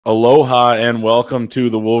Aloha and welcome to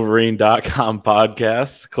the Wolverine.com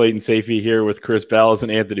podcast. Clayton Safey here with Chris Ballas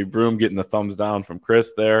and Anthony Broom, getting the thumbs down from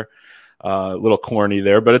Chris there. A little corny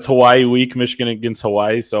there, but it's Hawaii week, Michigan against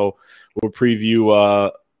Hawaii. So we'll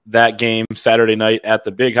preview that game Saturday night at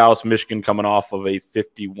the Big House. Michigan coming off of a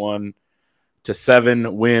 51-7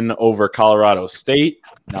 win over Colorado State.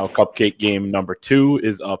 Now Cupcake game number 2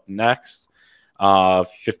 is up next.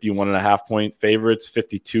 51.5 point favorites,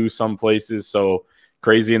 52 some places. So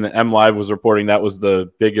crazy. And the M Live was reporting that was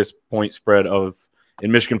the biggest point spread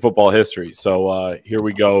in Michigan football history. So here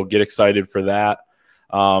we go. Get excited for that.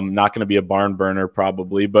 Not going to be a barn burner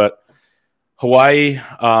probably, but Hawaii,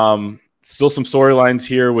 still some storylines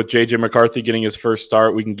here with JJ McCarthy getting his first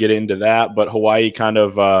start. We can get into that, but Hawaii kind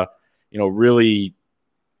of, really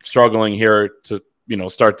struggling here to,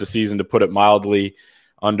 start the season, to put it mildly,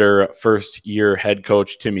 under first-year head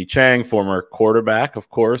coach Timmy Chang, former quarterback, of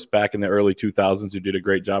course, back in the early 2000s, who did a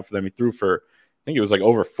great job for them. He threw for, I think it was like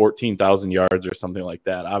over 14,000 yards or something like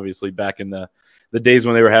that, obviously back in the days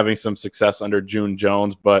when they were having some success under June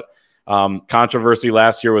Jones. But controversy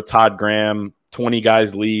last year with Todd Graham, 20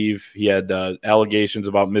 guys leave. He had allegations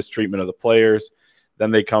about mistreatment of the players.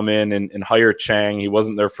 Then they come in and hire Chang. He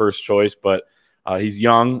wasn't their first choice, but he's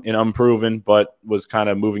young and unproven, but was kind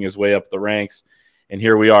of moving his way up the ranks. And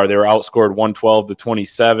here we are. They were outscored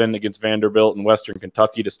 112-27 against Vanderbilt in Western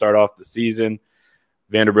Kentucky to start off the season.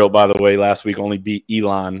 Vanderbilt, by the way, last week only beat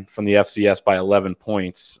Elon from the FCS by 11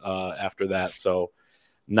 points after that. So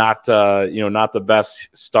not not the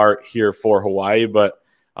best start here for Hawaii, but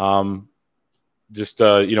just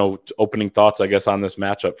opening thoughts, I guess, on this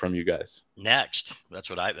matchup from you guys. That's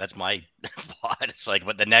my thought. It's like,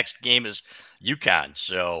 but the next game is UConn.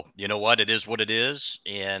 So you know what? It is what it is.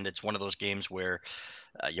 And it's one of those games where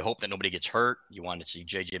you hope that nobody gets hurt. You want to see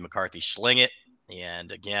JJ McCarthy sling it.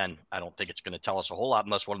 And again, I don't think it's going to tell us a whole lot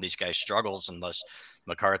unless one of these guys struggles, unless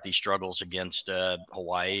McCarthy struggles against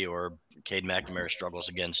Hawaii, or Cade McNamara struggles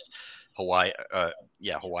against Hawaii,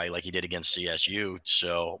 Hawaii, like he did against CSU.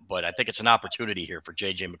 So, but I think it's an opportunity here for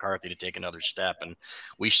JJ McCarthy to take another step. And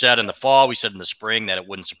we said in the fall, we said in the spring that it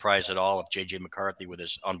wouldn't surprise at all if JJ McCarthy, with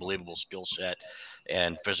his unbelievable skill set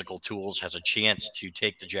and physical tools, has a chance to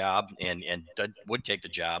take the job and would take the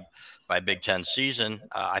job by Big Ten season.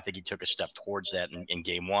 I think he took a step towards that in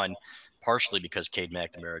game 1, partially because Cade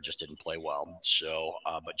McNamara just didn't play well. So,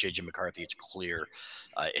 but JJ McCarthy, it's clear,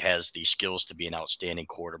 has the skills to be an outstanding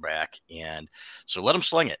quarterback. And so let him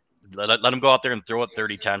sling it. Let him go out there and throw it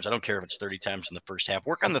 30 times. I don't care if it's 30 times in the first half.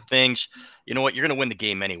 Work on the things, you know what, you're going to win the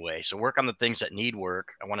game anyway. So work on the things that need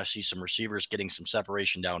work. I want to see some receivers getting some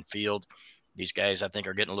separation downfield. These guys, I think,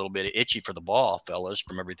 are getting a little bit itchy for the ball, fellas,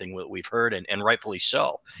 from everything that we've heard, and rightfully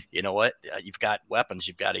so. You know what? You've got weapons.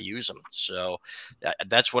 You've got to use them. So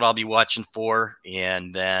that's what I'll be watching for.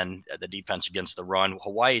 And then the defense against the run.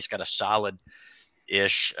 Hawaii's got a solid –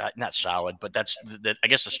 not solid, but that's I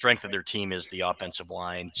guess the strength of their team is the offensive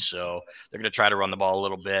line. So they're going to try to run the ball a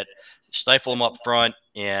little bit, stifle them up front,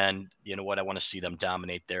 and you know what, I want to see them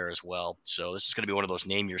dominate there as well. So this is going to be one of those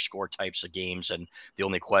name your score types of games, and the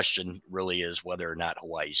only question really is whether or not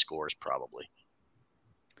Hawaii scores, probably.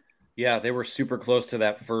 Yeah, they were super close to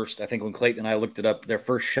that first. I think when Clayton and I looked it up, their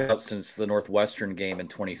first shutout since the Northwestern game in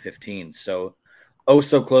 2015. So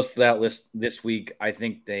so close to that list this week. I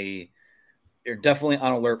think they're definitely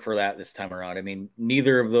on alert for that this time around. I mean,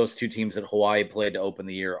 neither of those two teams that Hawaii played to open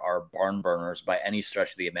the year are barn burners by any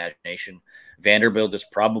stretch of the imagination. Vanderbilt is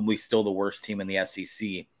probably still the worst team in the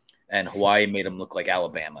SEC, and Hawaii made them look like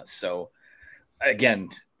Alabama. So, again,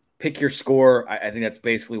 pick your score. I think that's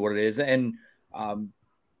basically what it is. And,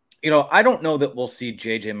 I don't know that we'll see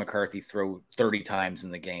JJ McCarthy throw 30 times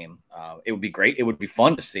in the game. It would be great. It would be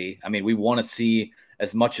fun to see. I mean, we want to see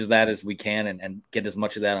as much of that as we can and get as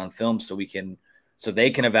much of that on film so they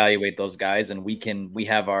can evaluate those guys, and we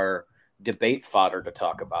have our debate fodder to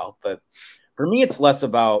talk about. But for me, it's less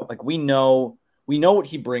about, like, we know what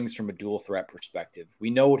he brings from a dual threat perspective. We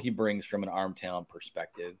know what he brings from an arm talent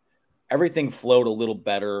perspective. Everything flowed a little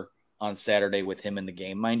better on Saturday with him in the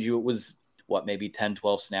game. Mind you, it was maybe 10,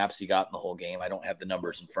 12 snaps he got in the whole game. I don't have the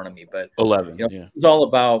numbers in front of me, but 11. Yeah. It was all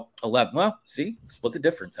about 11. Well, see, split the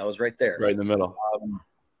difference. I was right there. Right in the middle.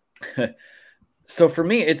 So for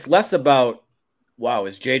me, it's less about, wow,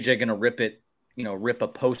 is JJ going to rip a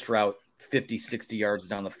post route 50, 60 yards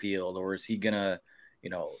down the field, or is he going to,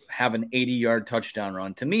 have an 80-yard touchdown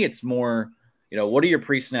run? To me, it's more, what do your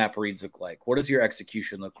pre-snap reads look like? What does your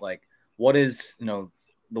execution look like? What is,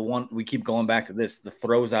 the one we keep going back to this, the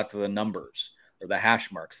throws out to the numbers or the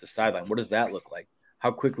hash marks, the sideline. What does that look like? How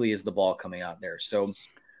quickly is the ball coming out there? So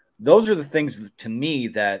those are the things to me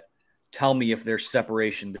that tell me if there's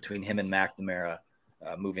separation between him and McNamara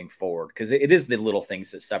moving forward, because it is the little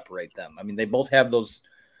things that separate them. I mean, they both have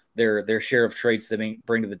their share of traits that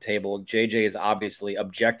bring to the table. JJ is obviously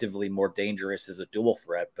objectively more dangerous as a dual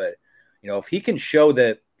threat, but if he can show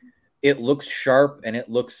that it looks sharp and it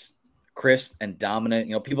looks crisp and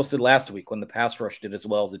dominant. People said last week when the pass rush did as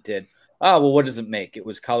well as it did, well, what does it make? It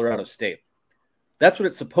was Colorado State. That's what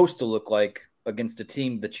it's supposed to look like against a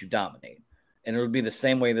team that you dominate. And it would be the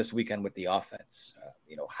same way this weekend with the offense.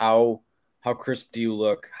 How crisp do you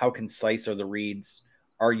look? How concise are the reads?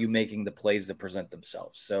 Are you making the plays that present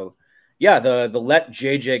themselves? So, yeah, the let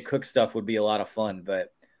JJ cook stuff would be a lot of fun,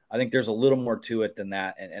 but I think there's a little more to it than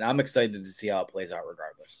that, and I'm excited to see how it plays out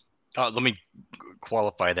regardless. Let me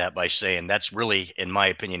qualify that by saying that's really, in my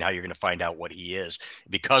opinion, how you're going to find out what he is,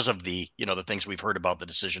 because of the things we've heard about the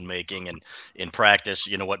decision making and in practice,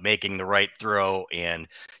 making the right throw and,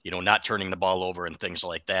 not turning the ball over and things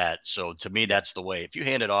like that. So to me, that's the way. If you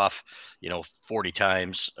hand it off, 40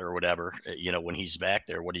 times or whatever, when he's back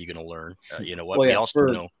there, what are you going to learn? We also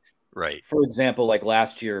know. Right. For example, like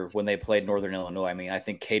last year when they played Northern Illinois, I mean, I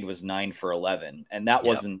think Cade was 9 for 11, and that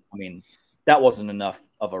wasn't, that wasn't enough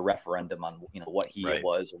of a referendum on, what he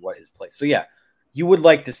was or what his play. So yeah, you would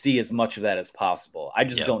like to see as much of that as possible. I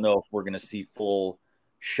just don't know if we're going to see full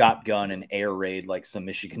shotgun and air raid like some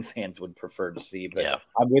Michigan fans would prefer to see, but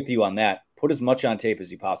I'm with you on that. Put as much on tape as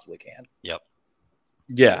you possibly can. Yep.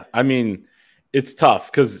 Yeah. I mean, it's tough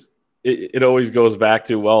because it always goes back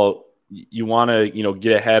to, well, you want to,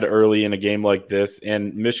 get ahead early in a game like this,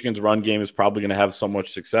 and Michigan's run game is probably going to have so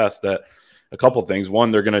much success that a couple of things.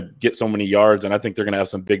 One, they're going to get so many yards, and I think they're going to have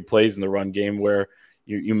some big plays in the run game where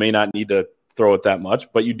you may not need to throw it that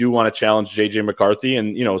much, but you do want to challenge JJ McCarthy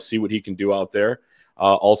and, see what he can do out there.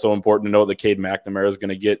 Also important to note that Cade McNamara is going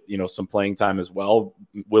to get, some playing time as well.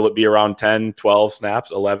 Will it be around 10, 12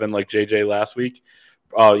 snaps, 11 like JJ last week?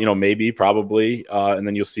 Maybe, probably. And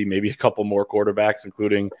then you'll see maybe a couple more quarterbacks,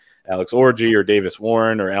 including Alex Orji or Davis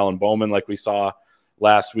Warren or Alan Bowman like we saw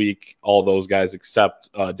last week. All those guys except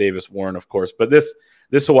Davis Warren, of course. But this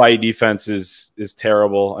Hawaii defense is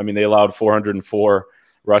terrible. I mean, they allowed 404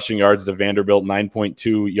 rushing yards to Vanderbilt,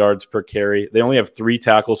 9.2 yards per carry. They only have 3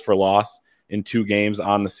 tackles for loss in 2 games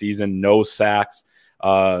on the season, no sacks.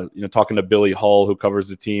 Talking to Billy Hull, who covers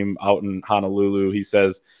the team out in Honolulu, he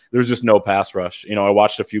says there's just no pass rush. I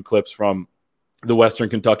watched a few clips from the Western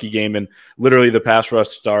Kentucky game, and literally the pass rush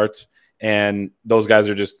starts and those guys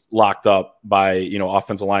are just locked up by,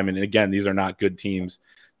 offensive linemen. And again, these are not good teams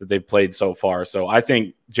that they've played so far. So I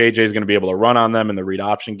think JJ is going to be able to run on them in the read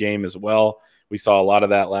option game as well. We saw a lot of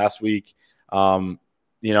that last week. And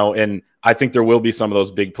I think there will be some of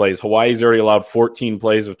those big plays. Hawaii's already allowed 14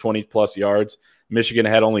 plays of 20-plus yards. Michigan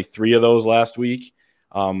had only 3 of those last week.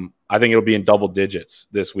 I think it'll be in double digits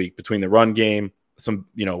this week between the run game, some,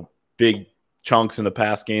 big chunks in the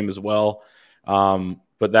pass game as well.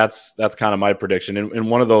 But that's kind of my prediction. And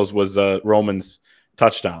one of those was Roman's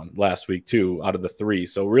touchdown last week too, out of the 3.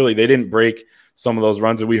 So really they didn't break some of those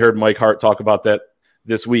runs. And we heard Mike Hart talk about that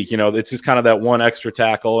this week. It's just kind of that one extra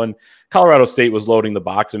tackle. And Colorado State was loading the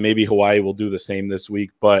box, and maybe Hawaii will do the same this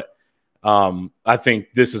week. But I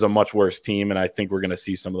think this is a much worse team, and I think we're going to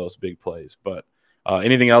see some of those big plays. But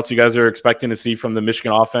anything else you guys are expecting to see from the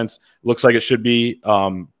Michigan offense? Looks like it should be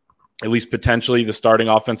at least potentially the starting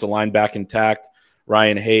offensive line back intact.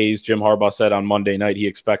 Ryan Hayes, Jim Harbaugh said on Monday night he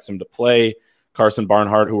expects him to play. Carson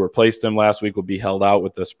Barnhart, who replaced him last week, will be held out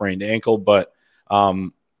with a sprained ankle. But,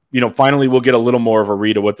 finally we'll get a little more of a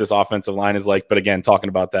read of what this offensive line is like. But again, talking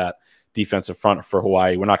about that defensive front for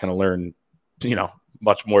Hawaii, we're not going to learn,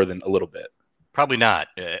 much more than a little bit. Probably not.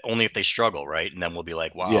 Only if they struggle, right? And then we'll be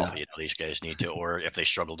like, wow, these guys need to, or if they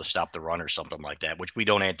struggle to stop the run or something like that, which we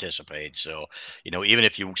don't anticipate. So, even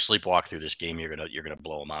if you sleepwalk through this game, you're gonna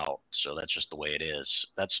blow them out. So that's just the way it is.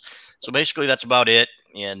 So basically that's about it.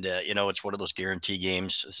 And it's one of those guarantee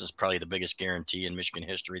games. This is probably the biggest guarantee in Michigan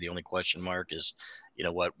history. The only question mark is,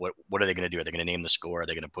 what are they going to do? Are they going to name the score? Are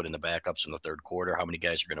they going to put in the backups in the third quarter? How many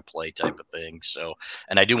guys are going to play, type of thing? So,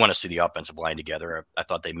 and I do want to see the offensive line together. I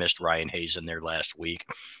thought they missed Ryan Hayes in there last week.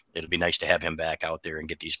 It'll be nice to have him back out there and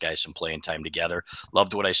get these guys some playing time together.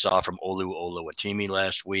 Loved what I saw from Olu Oluwatimi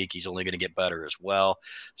last week. He's only going to get better as well.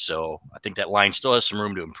 So I think that line still has some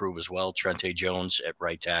room to improve as well. Trente Jones at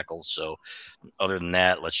right tackle. So other than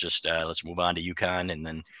that, let's move on to UConn and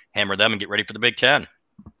then hammer them and get ready for the Big Ten.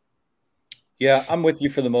 Yeah, I'm with you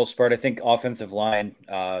for the most part. I think offensive line,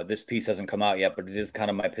 this piece hasn't come out yet, but it is kind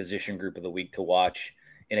of my position group of the week to watch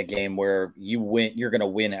in a game where you're going to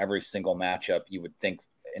win every single matchup, you would think,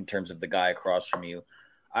 in terms of the guy across from you.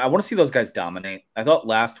 I want to see those guys dominate. I thought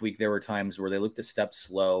last week there were times where they looked a step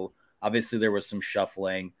slow. Obviously, there was some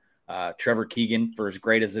shuffling. Trevor Keegan, for as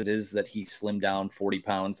great as it is that he slimmed down 40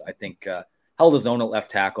 pounds, I think held his own at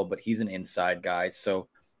left tackle, but he's an inside guy. So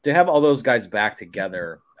to have all those guys back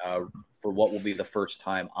together for what will be the first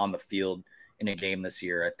time on the field in a game this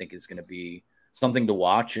year, I think is going to be something to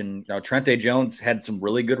watch. And Trente Jones had some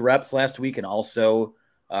really good reps last week and also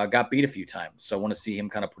got beat a few times. So I want to see him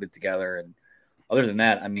kind of put it together. And other than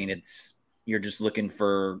that, I mean, you're just looking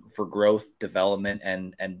for growth, development,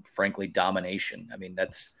 and frankly, domination. I mean,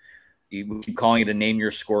 you keep calling it a name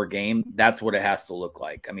your score game. That's what it has to look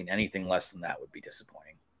like. I mean, anything less than that would be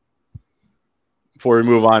disappointing. Before we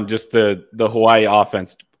move on, just the Hawaii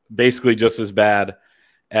offense, basically just as bad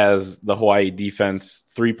as the Hawaii defense,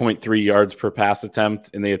 3.3 yards per pass attempt,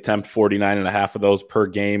 and they attempt 49.5 of those per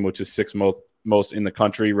game, which is sixth most in the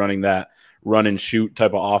country, running that run and shoot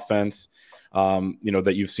type of offense,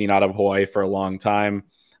 that you've seen out of Hawaii for a long time.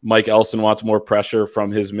 Mike Elson wants more pressure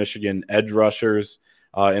from his Michigan edge rushers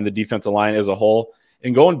and the defensive line as a whole.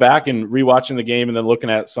 And going back and rewatching the game and then looking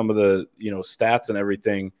at some of the, stats and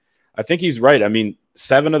everything, I think he's right. I mean,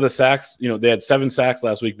 7 of the sacks, they had 7 sacks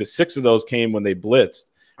last week, but 6 of those came when they blitzed,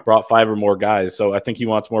 brought 5 or more guys. So I think he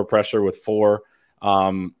wants more pressure with 4.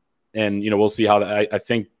 And, we'll see how I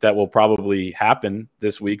think that will probably happen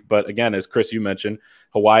this week. But again, as Chris, you mentioned,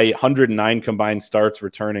 Hawaii, 109 combined starts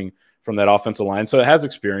returning from that offensive line. So it has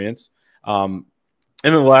experience. And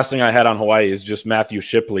then the last thing I had on Hawaii is just Matthew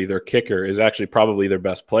Shipley, their kicker, is actually probably their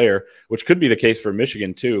best player, which could be the case for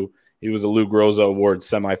Michigan too. He was a Lou Groza Award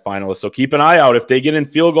semifinalist. So keep an eye out. If they get in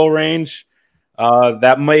field goal range,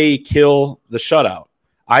 that may kill the shutout.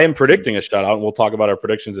 I am predicting a shutout, and we'll talk about our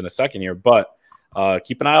predictions in a second here. But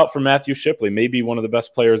keep an eye out for Matthew Shipley, maybe one of the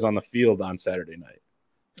best players on the field on Saturday night.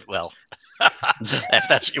 Well, if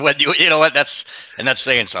that's what that's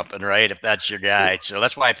saying something, right? If that's your guy, so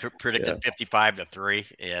that's why I predicted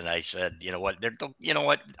 55-3, and I said,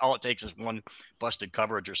 all it takes is one busted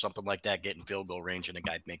coverage or something like that, getting field goal range, and a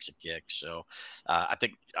guy makes a kick. So I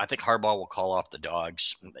think Harbaugh will call off the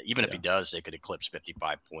Dogs. Even if he does, they could eclipse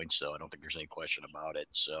 55 points. So I don't think there's any question about it.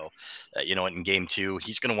 So in game 2,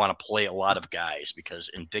 he's going to want to play a lot of guys because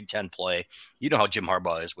in Big Ten play, how Jim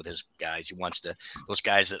Harbaugh is with his guys. He wants those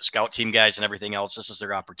guys that scout team guys and everything else. This is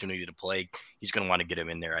their opportunity to play. He's going to want to get him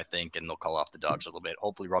in there, I think, and they'll call off the Dogs a little bit.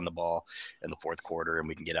 Hopefully, run the ball in the fourth quarter, and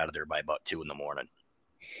we can get out of there by about 2 a.m.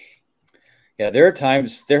 Yeah, there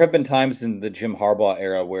have been times in the Jim Harbaugh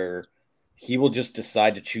era where he will just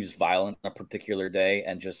decide to choose violence on a particular day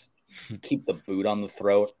and just keep the boot on the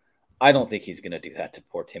throat. I don't think he's going to do that to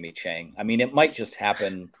poor Timmy Chang. I mean, it might just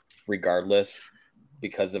happen regardless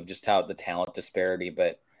because of just how the talent disparity,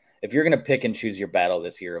 but if you're going to pick and choose your battle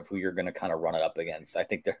this year of who you're going to kind of run it up against, I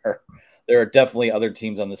think there are definitely other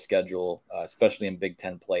teams on the schedule, especially in Big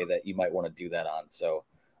Ten play, that you might want to do that on. So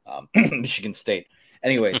Michigan State.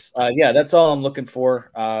 Anyways, that's all I'm looking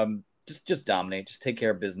for. Just dominate. Just take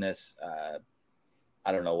care of business.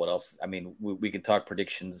 I don't know what else. I mean, we could talk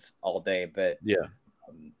predictions all day, but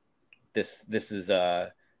this is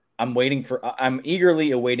I'm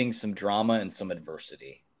eagerly awaiting some drama and some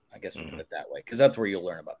adversity. I guess we'll put it that way, because that's where you'll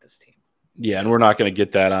learn about this team. Yeah, and we're not going to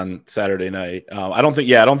get that on Saturday night. I don't think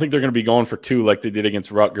they're going to be going for 2 like they did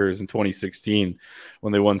against Rutgers in 2016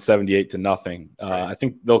 when they won 78-0. Right. I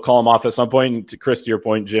think they'll call them off at some point. And to Chris, to your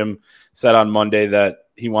point, Jim said on Monday that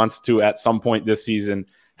he wants to, at some point this season,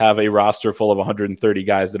 have a roster full of 130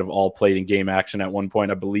 guys that have all played in game action at one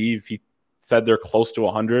point. I believe he said they're close to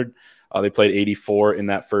 100. They played 84 in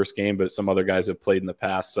that first game, but some other guys have played in the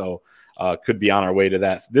past. So could be on our way to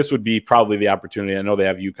that. This would be probably the opportunity. I know they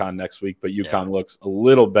have UConn next week, but UConn looks a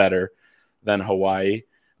little better than Hawaii.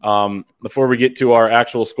 Before we get to our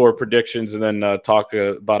actual score predictions and then talk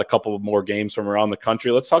about a couple of more games from around the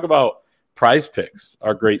country, let's talk about PrizePicks,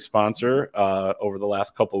 our great sponsor over the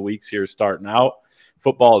last couple of weeks here starting out.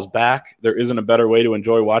 Football is back. There isn't a better way to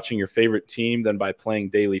enjoy watching your favorite team than by playing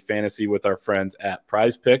daily fantasy with our friends at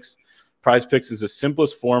PrizePicks. PrizePicks is the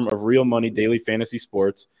simplest form of real money daily fantasy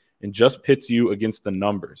sports and just pits you against the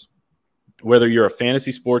numbers. Whether you're a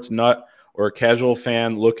fantasy sports nut or a casual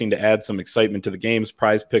fan looking to add some excitement to the games,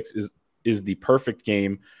 PrizePicks is the perfect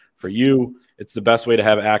game for you. It's the best way to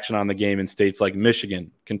have action on the game in states like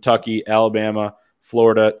Michigan, Kentucky, Alabama,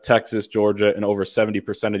 Florida, Texas, Georgia, and over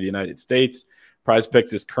 70% of the United States.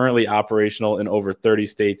 PrizePicks is currently operational in over 30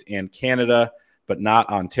 states and Canada, but not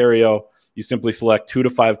Ontario. You simply select 2 to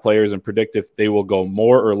 5 players and predict if they will go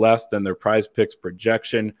more or less than their PrizePicks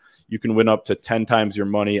projection. You can win up to 10 times your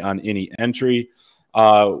money on any entry.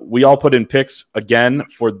 We all put in picks again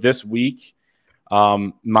for this week.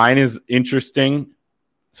 Mine is interesting.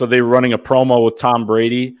 So they were running a promo with Tom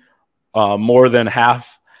Brady. More than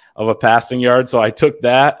half of a passing yard. So I took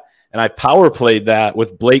that and I power played that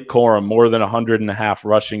with Blake Corum, more than 100.5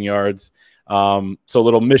 rushing yards. So a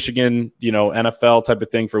little Michigan, NFL type of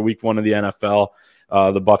thing for week 1 of the NFL.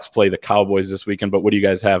 The Bucks play the Cowboys this weekend, but what do you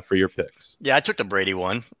guys have for your picks? Yeah, I took the Brady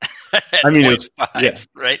one. I mean, it's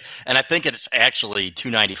right, and I think it's actually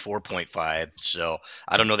 294.5. So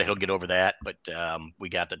I don't know that he'll get over that, but we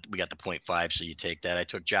got the 0.5. So you take that. I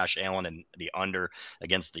took Josh Allen and the under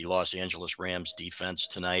against the Los Angeles Rams defense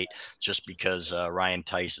tonight, just because Ryan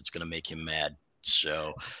Tice, it's going to make him mad.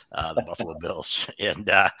 So the Buffalo Bills,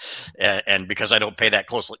 and because I don't pay that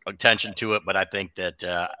close attention to it, but I think that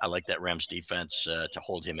I like that Rams defense to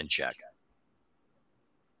hold him in check.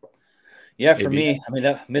 Yeah, for me, I mean,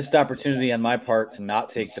 that missed opportunity on my part to not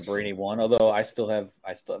take the Brady one. Although I still have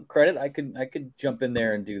credit. I could jump in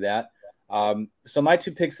there and do that. So my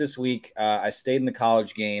 2 picks this week, I stayed in the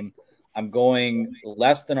college game. I'm going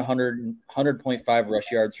less than 100.5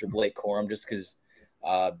 rush yards for Blake Corum, just because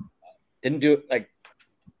didn't do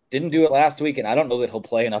it last week, and I don't know that he'll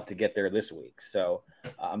play enough to get there this week. So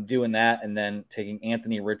I'm doing that, and then taking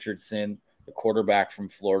Anthony Richardson, the quarterback from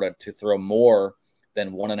Florida, to throw more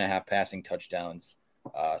than 1.5 passing touchdowns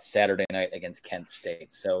Saturday night against Kent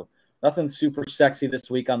State. So nothing super sexy this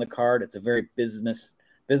week on the card. It's a very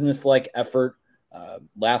business-like effort.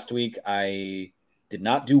 Last week I did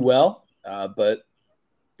not do well, but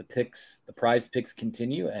the prize picks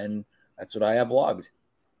continue, and that's what I have logged.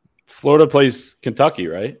 Florida plays Kentucky,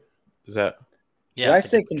 right? Is that? Yeah. Did I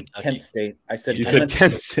say Kent State? I said you said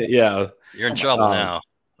Kent State. Yeah. You're in trouble now.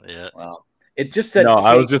 Yeah. Wow. It just said. No,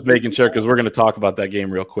 I was just making sure because we're going to talk about that game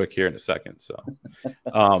real quick here in a second. So,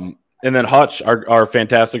 and then Hutch, our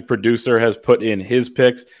fantastic producer, has put in his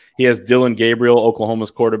picks. He has Dylan Gabriel,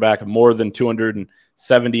 Oklahoma's quarterback, more than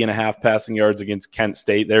 270.5 passing yards against Kent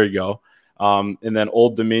State. There you go. And then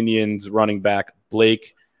Old Dominion's running back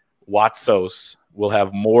Blake Watsos will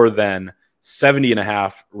have more than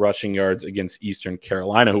 70.5 rushing yards against Eastern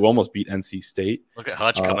Carolina, who almost beat NC State. Look at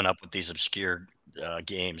Hutch coming up with these obscure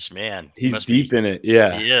games, man. He's deep in it.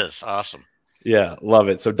 Yeah, he is. Awesome. Yeah, love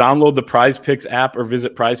it. So download the PrizePicks app or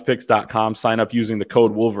visit prizepicks.com. Sign up using the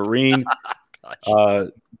code Wolverine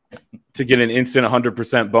to get an instant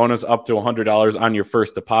 100% bonus up to $100 on your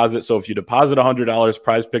first deposit. So if you deposit $100,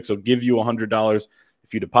 PrizePicks will give you $100.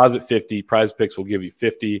 If you deposit $50, PrizePicks will give you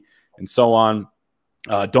 $50, and so on.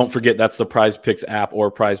 Don't forget that's the PrizePicks app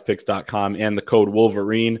or prizepicks.com and the code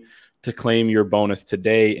Wolverine to claim your bonus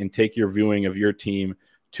today and take your viewing of your team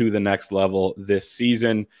to the next level this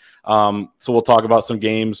season. So we'll talk about some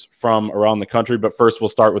games from around the country, but first we'll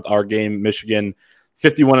start with our game, Michigan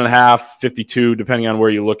 51.5, 52, depending on where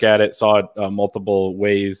you look at it. Saw it multiple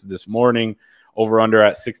ways this morning. Over under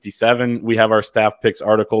at 67. We have our staff picks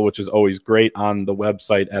article, which is always great, on the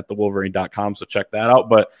website at thewolverine.com. So check that out.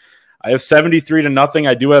 But I have 73-0.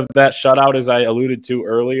 I do have that shutout, as I alluded to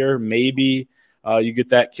earlier. Maybe you get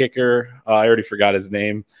that kicker. I already forgot his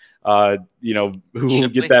name. Who will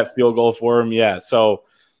get that field goal for him. Yeah. So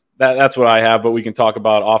that's what I have, but we can talk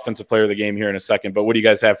about offensive player of the game here in a second. But what do you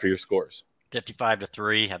guys have for your scores?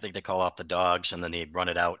 55-3. I think they call off the dogs, and then they run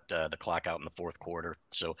it out, the clock out in the fourth quarter.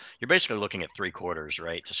 So you're basically looking at 3 quarters,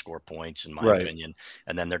 right, to score points, in my opinion.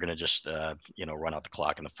 And then they're going to just, run out the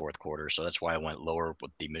clock in the fourth quarter. So that's why I went lower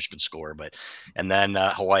with the Michigan score. And then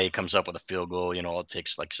Hawaii comes up with a field goal. It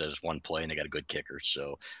takes, like I said, just one play, and they got a good kicker.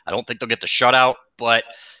 So I don't think they'll get the shutout, but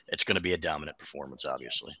it's going to be a dominant performance,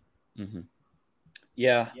 obviously. Mm-hmm.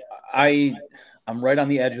 Yeah, I'm right on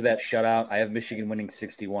the edge of that shutout. I have Michigan winning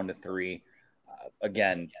 61-3.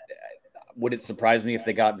 Again, would it surprise me if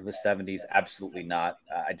they got into the 70s? Absolutely not.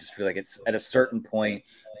 I just feel like it's at a certain point,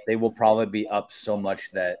 they will probably be up so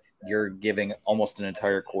much that you're giving almost an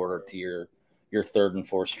entire quarter to your third and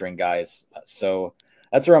fourth string guys. So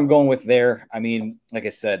that's where I'm going with there. I mean, like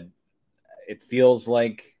I said, it feels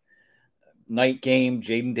like night game,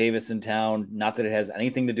 Jaden Davis in town. Not that it has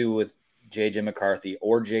anything to do with JJ McCarthy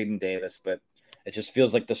or Jaden Davis, but it just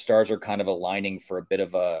feels like the stars are kind of aligning for a bit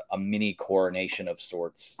of a mini coronation of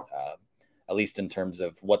sorts, at least in terms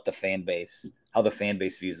of how the fan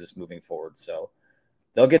base views this moving forward. So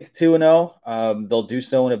they'll get to 2-0. They'll do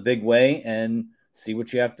so in a big way, and see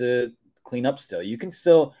what you have to clean up still. You can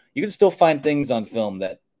still find things on film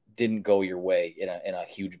that didn't go your way in a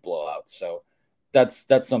huge blowout. So that's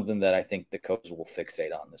something that I think the coaches will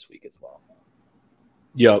fixate on this week as well.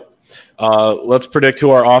 Yep. Let's predict who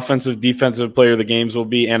our offensive, defensive player of the games will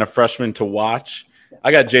be and a freshman to watch.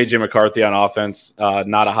 I got JJ McCarthy on offense.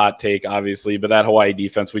 Not a hot take, obviously, but that Hawaii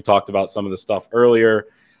defense, we talked about some of the stuff earlier.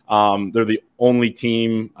 They're the only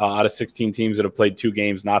team out of 16 teams that have played 2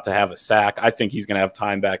 games not to have a sack. I think he's going to have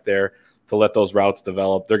time back there to let those routes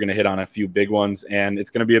develop. They're going to hit on a few big ones, and it's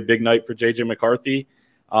going to be a big night for JJ McCarthy.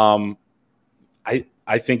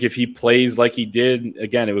 I think if he plays like he did,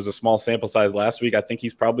 again, it was a small sample size last week, I think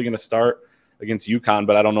he's probably going to start against UConn,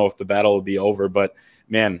 but I don't know if the battle will be over. But,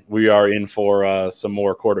 man, we are in for some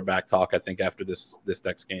more quarterback talk, I think, after this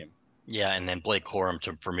next game. Yeah, and then Blake Corum,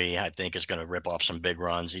 for me, I think is going to rip off some big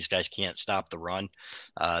runs. These guys can't stop the run.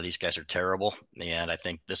 These guys are terrible, and I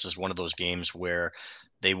think this is one of those games where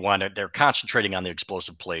they're concentrating on the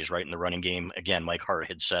explosive plays right in the running game. Again, Mike Hart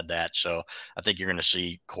had said that, so I think you're going to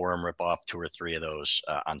see Corum rip off 2 or 3 of those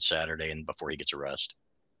on Saturday and before he gets a rest.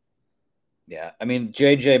 Yeah, I mean,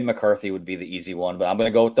 JJ McCarthy would be the easy one, but I'm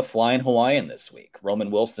going to go with the flying Hawaiian this week.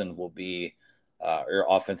 Roman Wilson will be your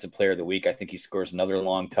offensive player of the week. I think he scores another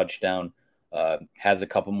long touchdown, has a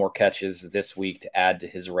couple more catches this week to add to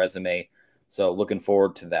his resume. So looking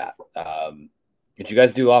forward to that. Did you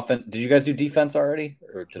guys do offense? Did you guys do defense already?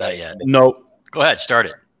 Or did Not I? yet. No. Go ahead, start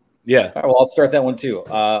it. Yeah. All right, well, I'll start that one too.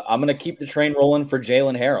 I'm going to keep the train rolling for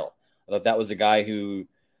Jalen Harrell. I thought that was a guy who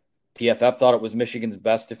PFF thought it was Michigan's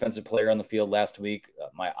best defensive player on the field last week.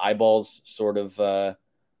 My eyeballs sort of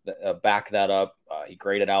back that up. He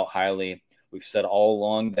graded out highly. We've said all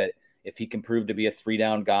along that if he can prove to be a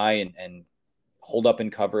 3-down guy and hold up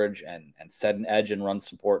in coverage and set an edge and run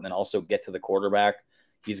support and then also get to the quarterback,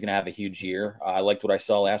 he's going to have a huge year. I liked what I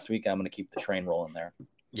saw last week. I'm going to keep the train rolling there.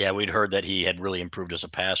 Yeah, we'd heard that he had really improved as a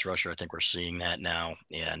pass rusher. I think we're seeing that now.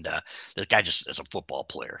 And this guy just is a football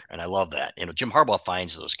player, and I love that. Jim Harbaugh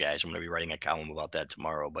finds those guys. I'm going to be writing a column about that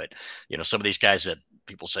tomorrow. But, some of these guys that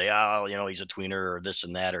people say, oh, he's a tweener or this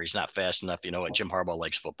and that, or he's not fast enough. You know what? Jim Harbaugh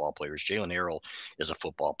likes football players. Jalen Harrell is a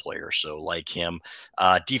football player, so like him.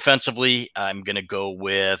 Defensively, I'm going to go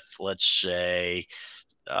with, let's say,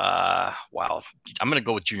 wow. I'm going to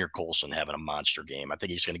go with Junior Colson having a monster game. I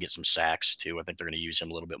think he's going to get some sacks too. I think they're going to use him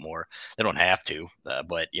a little bit more. They don't have to,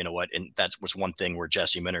 but you know what? And that was one thing where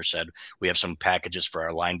Jesse Minter said, we have some packages for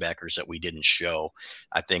our linebackers that we didn't show.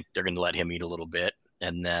 I think they're going to let him eat a little bit,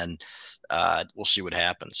 and then we'll see what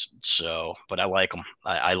happens. So, but I like him.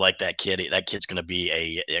 I like that kid. That kid's going to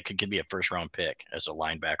be could be a first-round pick as a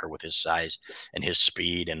linebacker with his size and his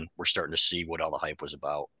speed, and we're starting to see what all the hype was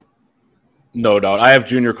about. No doubt. I have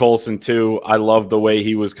Junior Colson too. I love the way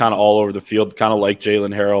he was kind of all over the field, kind of like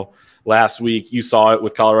Jalen Harrell last week. You saw it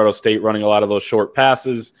with Colorado State running a lot of those short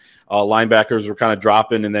passes. Linebackers were kind of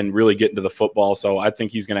dropping and then really getting to the football. So I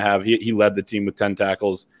think he's going to have – he led the team with 10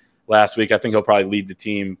 tackles last week. I think he'll probably lead the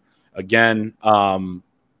team again. And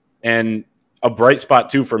a bright spot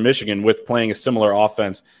too for Michigan with playing a similar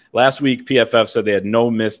offense. Last week, PFF said they had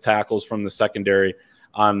no missed tackles from the secondary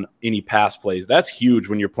on any pass plays. That's huge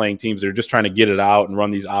when you're playing teams that are just trying to get it out and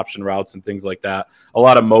run these option routes and things like that. A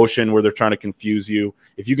lot of motion where they're trying to confuse you.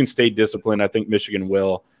 If you can stay disciplined, I think Michigan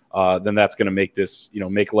will. Then that's going to make this,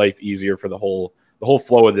 make life easier for the whole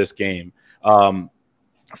flow of this game.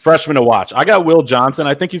 Freshman to watch. I got Will Johnson.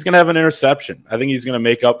 I think he's going to have an interception. I think he's going to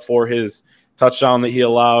make up for his touchdown that he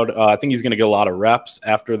allowed. I think he's going to get a lot of reps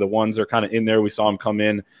after the ones are kind of in there. We saw him come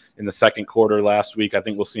in the second quarter last week. I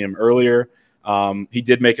think we'll see him earlier. He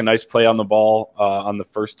did make a nice play on the ball on the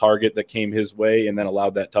first target that came his way and then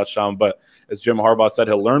allowed that touchdown. But as Jim Harbaugh said,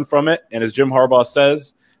 he'll learn from it. And as Jim Harbaugh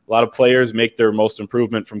says, a lot of players make their most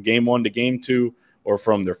improvement from game 1 to game 2 or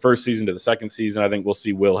from their first season to the second season. I think we'll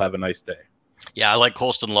see Will have a nice day. Yeah, I like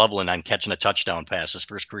Colston Loveland on catching a touchdown pass, his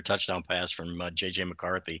first career touchdown pass from JJ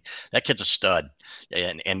McCarthy. That kid's a stud.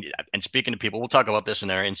 And speaking to people, we'll talk about this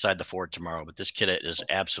in our Inside the Fort tomorrow, but this kid is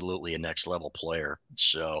absolutely a next level player.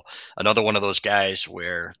 So another one of those guys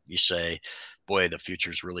where you say, boy, the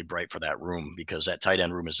future's really bright for that room because that tight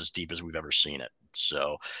end room is as deep as we've ever seen it.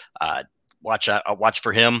 So watch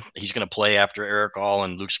for him. He's going to play after Eric All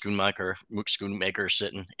and Luke Schoonmaker are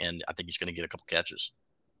sitting, and I think he's going to get a couple catches.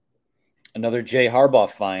 Another Jay Harbaugh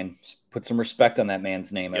fine. Put some respect on that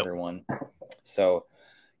man's name, yep. Everyone. So,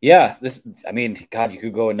 yeah, God, you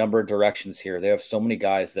could go a number of directions here. They have so many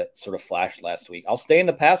guys that sort of flashed last week. I'll stay in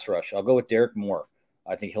the pass rush. I'll go with Derek Moore.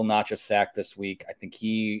 I think he'll notch a sack this week. I think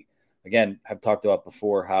he, again, have talked about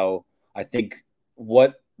before how I think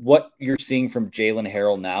what you're seeing from Jalen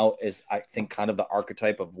Harrell now is, I think, kind of the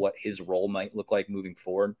archetype of what his role might look like moving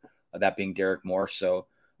forward, that being Derek Moore. So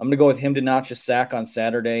I'm going to go with him to notch a sack on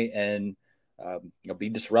Saturday and be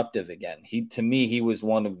disruptive again. To me, he was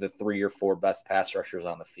one of the 3 or 4 best pass rushers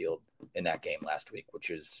on the field in that game last week,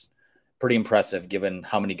 which is pretty impressive given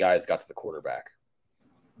how many guys got to the quarterback.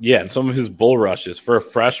 Yeah, and some of his bull rushes for a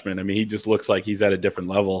freshman, I mean, he just looks like he's at a different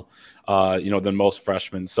level, than most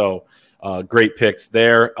freshmen. So great picks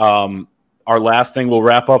there. Our last thing, we'll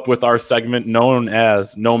wrap up with our segment known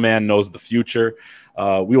as No Man Knows the Future.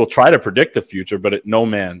 We will try to predict the future, but no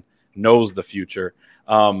man knows the future.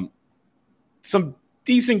 Some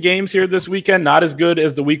decent games here this weekend, not as good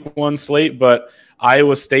as the week 1 slate, but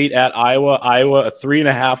Iowa State at Iowa. Iowa, a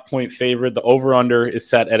 3.5-point favorite. The over-under is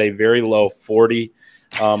set at a very low 40.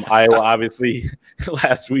 Iowa, obviously,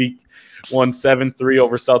 last week won 7-3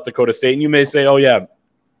 over South Dakota State. And you may say, oh, yeah,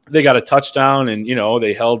 they got a touchdown and,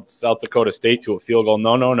 they held South Dakota State to a field goal.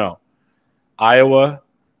 No. Iowa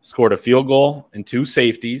scored a field goal and 2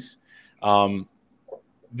 safeties.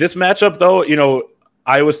 This matchup, though,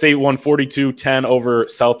 Iowa State won 42-10 over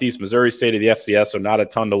Southeast Missouri State of the FCS, so not a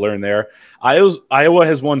ton to learn there. Iowa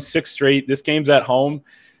has won 6 straight. This game's at home.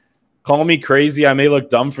 Call me crazy. I may look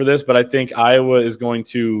dumb for this, but I think Iowa is going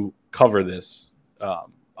to cover this.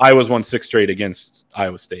 Iowa's won 6 straight against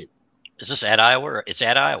Iowa State. Is this at Iowa? It's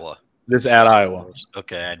at Iowa. This is at Iowa.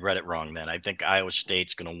 Okay, I'd read it wrong then. I think Iowa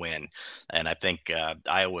State's going to win, and I think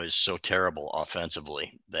Iowa is so terrible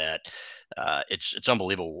offensively that it's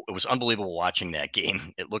unbelievable. It was unbelievable watching that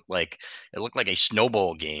game. It looked like a Snow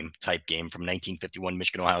Bowl game type game from 1951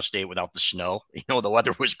 Michigan Ohio State without the snow. The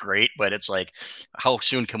weather was great, but it's like, how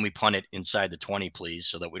soon can we punt it inside the 20, please,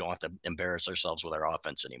 so that we don't have to embarrass ourselves with our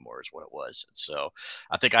offense anymore? Is what it was. So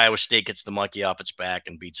I think Iowa State gets the monkey off its back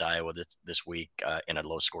and beats Iowa this week in a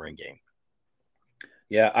low scoring game.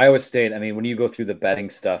 Yeah, Iowa State, when you go through the betting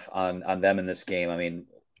stuff on them in this game,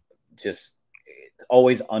 just it's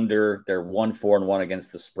always under. They're 1-4-1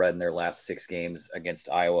 against the spread in their last 6 games against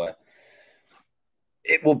Iowa.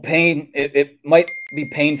 It might be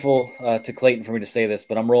painful to Clayton for me to say this,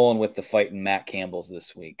 but I'm rolling with the fight in Matt Campbell's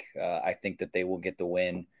this week. I think that they will get the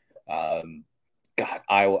win.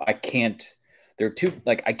 Iowa, I can't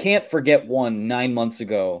forget 9 months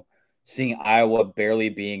ago, seeing Iowa barely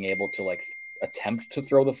being able to attempt to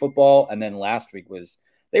throw the football. And then last week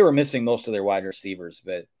they were missing most of their wide receivers,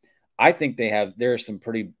 but I think there are some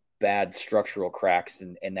pretty bad structural cracks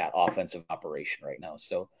in that offensive operation right now.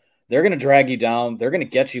 So they're going to drag you down. They're going to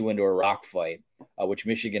get you into a rock fight, which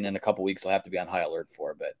Michigan in a couple weeks will have to be on high alert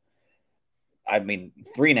for. But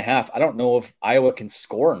 3.5, I don't know if Iowa can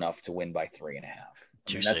score enough to win by 3.5.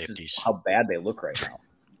 2 safeties. How bad they look right now.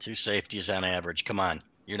 2 safeties on average. Come on.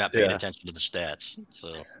 You're not paying attention to the stats.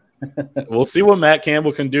 So we'll see what Matt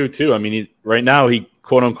Campbell can do too. Right now he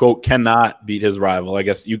quote unquote cannot beat his rival. I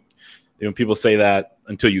guess people say that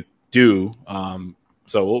until you do.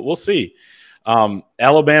 So we'll see.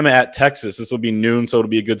 Alabama at Texas. This will be noon, so it'll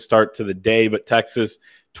be a good start to the day. But Texas,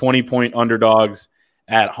 20-point underdogs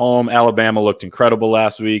at home. Alabama looked incredible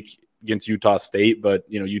last week against Utah State, but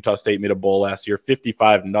Utah State made a bowl last year,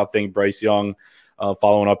 55-0. Bryce Young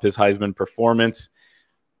following up his Heisman performance.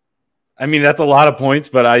 That's a lot of points,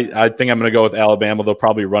 but I think I'm going to go with Alabama. They'll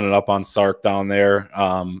probably run it up on Sark down there.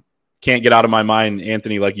 Can't get out of my mind,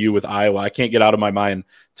 Anthony, like you with Iowa. I can't get out of my mind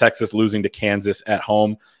Texas losing to Kansas at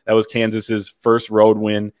home. That was Kansas's first road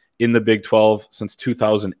win in the Big 12 since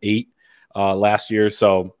 2008 last year.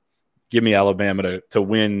 So give me Alabama to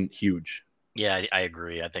win huge. Yeah, I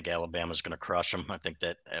agree. I think Alabama's going to crush them. I think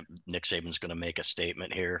that Nick Saban's going to make a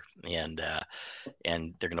statement here, and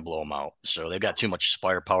they're going to blow them out. So they've got too much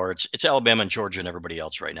firepower. It's Alabama and Georgia and everybody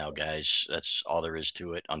else right now, guys. That's all there is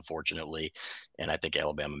to it, unfortunately. And I think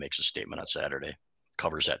Alabama makes a statement on Saturday,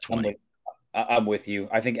 covers that 20. I'm with you.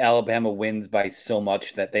 I think Alabama wins by so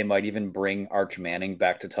much that they might even bring Arch Manning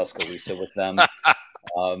back to Tuscaloosa with them.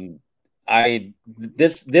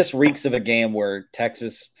 This reeks of a game where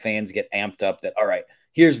Texas fans get amped up that, all right,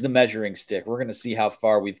 here's the measuring stick. We're going to see how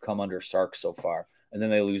far we've come under Sark so far. And then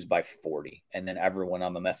they lose by 40. And then everyone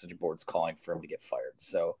on the message board's calling for him to get fired.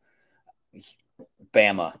 So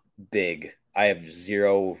Bama, big. I have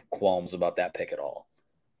zero qualms about that pick at all.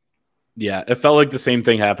 Yeah, it felt like the same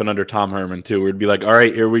thing happened under Tom Herman too, where it'd be like, all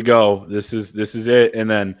right, here we go. This is it. And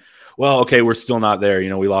then, well, okay, we're still not there.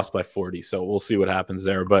 We lost by 40. So we'll see what happens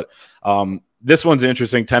there. But this one's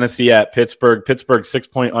interesting. Tennessee at Pittsburgh. Pittsburgh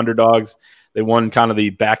 6-point underdogs. They won kind of the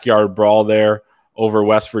backyard brawl there over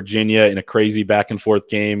West Virginia in a crazy back and forth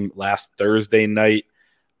game last Thursday night.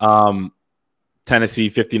 Tennessee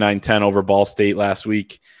 59-10 over Ball State last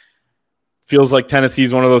week. Feels like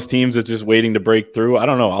Tennessee's one of those teams that's just waiting to break through. I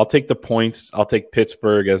don't know. I'll take the points. I'll take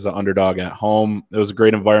Pittsburgh as the underdog at home. It was a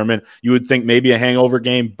great environment. You would think maybe a hangover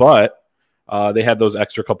game, but they had those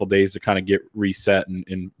extra couple days to kind of get reset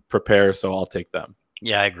and prepare, so I'll take them.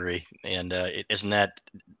 Yeah, I agree. And isn't that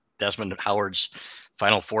Desmond Howard's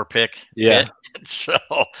Final Four pick? Yeah. So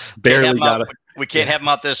barely got it. We can't have them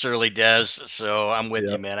out this early, Des. So I'm with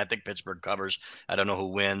you, man. I think Pittsburgh covers. I don't know who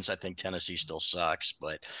wins. I think Tennessee still sucks,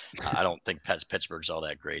 but I don't think Pittsburgh's all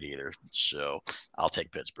that great either. So I'll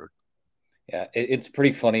take Pittsburgh. Yeah, it's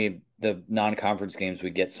pretty funny, the non-conference games we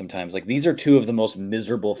get sometimes. Like, these are two of the most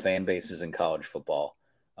miserable fan bases in college football,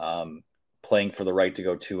 playing for the right to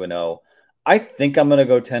go 2-0. I think I'm going to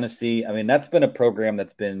go Tennessee. I mean, that's been a program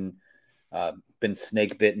that's been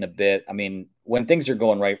snake bitten a bit. I mean, when things are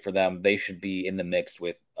going right for them, they should be in the mix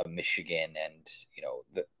with Michigan and,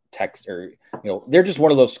 the Texas, or, they're just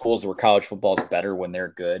one of those schools where college football is better when they're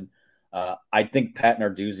good. I think Pat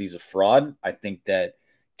Narduzzi's a fraud. I think that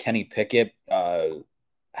Kenny Pickett, they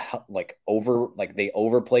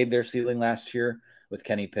overplayed their ceiling last year with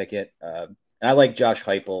Kenny Pickett. And I like Josh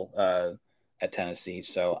Heupel at Tennessee,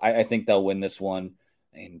 so I think they'll win this one.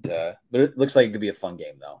 And but it looks like it could be a fun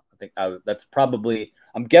game, though. I think that's probably.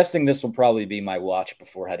 I'm guessing this will probably be my watch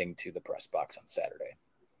before heading to the press box on Saturday.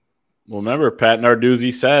 Well, remember, Pat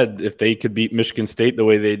Narduzzi said if they could beat Michigan State the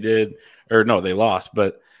way they did, or no, they lost,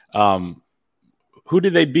 but who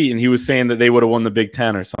did they beat? And he was saying that they would have won the Big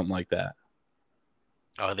Ten or something like that.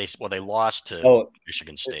 Oh, they lost to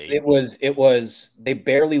Michigan State. It was they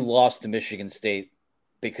barely lost to Michigan State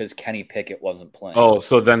because Kenny Pickett wasn't playing. Oh,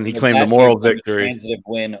 so then he claimed a moral victory. A transitive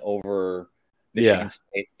win over Michigan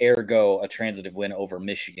State, ergo a transitive win over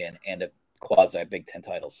Michigan and a quasi Big Ten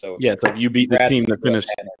title. So yeah, it's like you beat the team that finished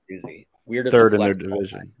third in their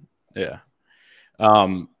division. Yeah.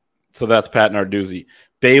 So that's Pat Narduzzi.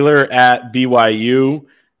 Baylor at BYU,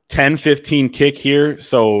 10-15 kick here.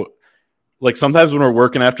 So, like, sometimes when we're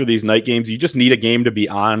working after these night games, you just need a game to be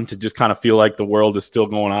on to just kind of feel like the world is still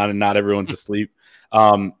going on and not everyone's asleep.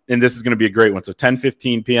 And this is going to be a great one. So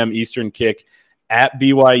 10:15 p.m. Eastern kick at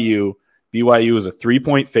BYU. BYU is a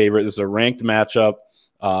 3-point favorite. This is a ranked matchup.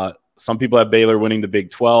 Some people have Baylor winning the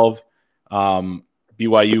Big 12.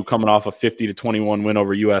 BYU coming off a 50-21 win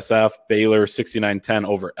over USF. Baylor 69-10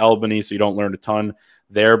 over Albany, so you don't learn a ton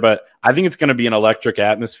there. But I think it's going to be an electric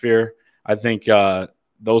atmosphere. I think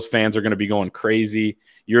those fans are going to be going crazy.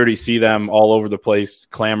 You already see them all over the place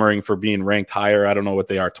clamoring for being ranked higher. I don't know what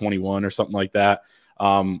they are, 21 or something like that.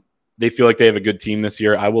 They feel like they have a good team this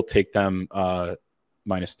year. I will take them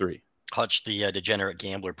 -3. Hutch, the degenerate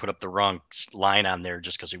gambler, put up the wrong line on there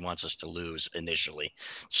just because he wants us to lose initially.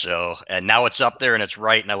 So, and now it's up there and it's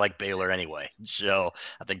right, and I like Baylor anyway. So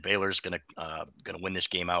I think Baylor's gonna win this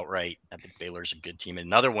game outright. I think Baylor's a good team.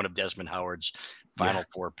 Another one of Desmond Howard's Final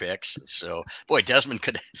Four picks. So, boy, Desmond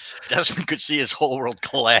could see his whole world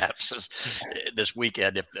collapse this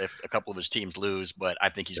weekend if a couple of his teams lose. But I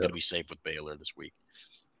think he's going to be safe with Baylor this week.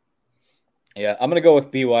 Yeah, I'm going to go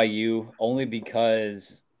with BYU only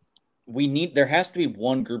because there has to be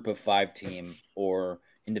one group of 5 team or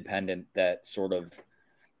independent that sort of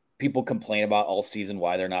people complain about all season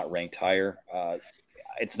why they're not ranked higher.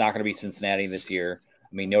 It's not going to be Cincinnati this year.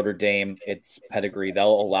 I mean, Notre Dame, it's pedigree. They'll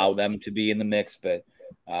allow them to be in the mix, but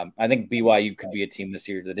I think BYU could be a team this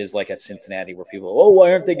year that is like at Cincinnati where people,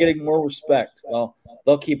 why aren't they getting more respect? Well,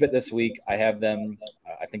 they'll keep it this week. I have them.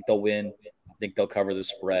 I think they'll win. I think they'll cover the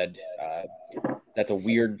spread. That's a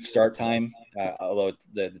weird start time, although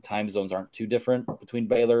the time zones aren't too different between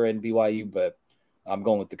Baylor and BYU, but I'm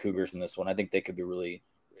going with the Cougars in this one. I think they could be really,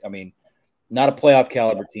 not a playoff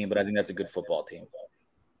caliber team, but I think that's a good football team.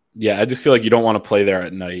 Yeah, I just feel like you don't want to play there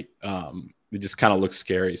at night. It just kind of looks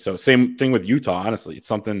scary. So same thing with Utah, honestly. It's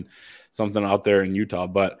something out there in Utah.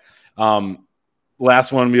 But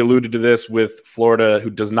last one, we alluded to this with Florida, who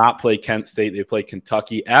does not play Kent State. They play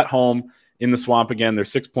Kentucky at home in the Swamp again. They're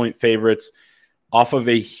 6-point favorites off of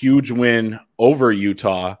a huge win over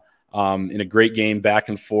Utah in a great game back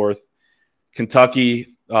and forth. Kentucky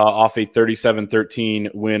off a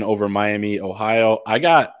 37-13 win over Miami, Ohio. I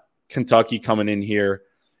got Kentucky coming in here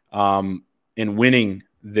and winning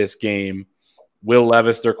this game. Will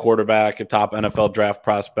Levis, their quarterback, a top NFL draft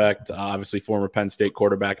prospect, obviously former Penn State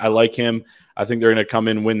quarterback. I like him. I think they're going to come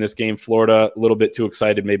in and win this game. Florida, a little bit too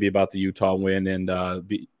excited maybe about the Utah win and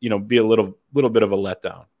be a little bit of a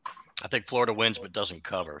letdown. I think Florida wins but doesn't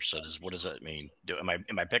cover. So what does that mean?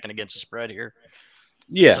 Am I picking against the spread here?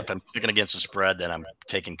 Yeah. So if I'm picking against the spread, then I'm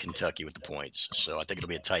taking Kentucky with the points. So I think it'll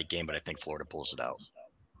be a tight game, but I think Florida pulls it out.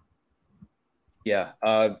 Yeah.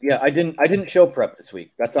 I didn't show prep this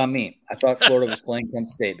week. That's on me. I thought Florida was playing Kent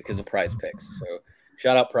State because of PrizePicks. So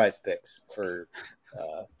shout out PrizePicks for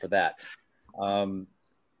that.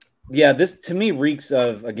 This to me reeks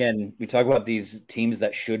of, again, we talk about these teams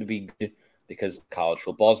that should be good because college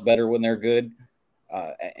football is better when they're good.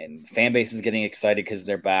 And fan base is getting excited because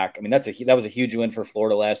they're back. I mean, that was a huge win for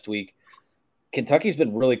Florida last week. Kentucky's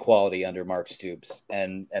been really quality under Mark Stoops,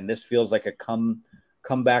 and this feels like a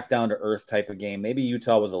come back down to earth type of game. Maybe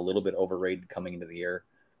Utah was a little bit overrated coming into the year.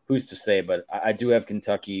 Who's to say? But I do have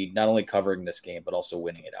Kentucky not only covering this game but also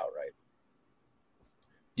winning it outright.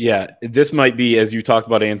 Yeah, this might be, as you talked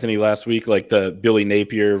about, Anthony, last week, like the Billy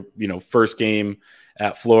Napier, first game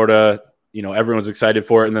at Florida, everyone's excited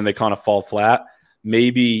for it, and then they kind of fall flat.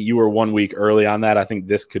 Maybe you were 1 week early on that. I think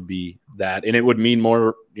this could be that. And it would mean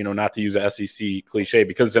more, not to use a SEC cliche,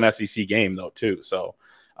 because it's an SEC game, though, too. So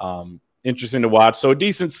interesting to watch. So a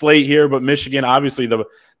decent slate here, but Michigan, obviously the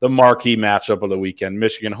marquee matchup of the weekend,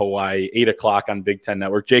 Michigan, Hawaii, 8 o'clock on Big Ten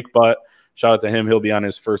Network. Jake Butt, shout out to him. He'll be on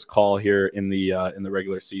his first call here in the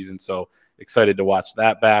regular season. So excited to watch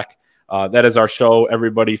that back. That is our show,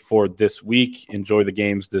 everybody, for this week. Enjoy the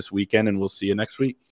games this weekend, and we'll see you next week.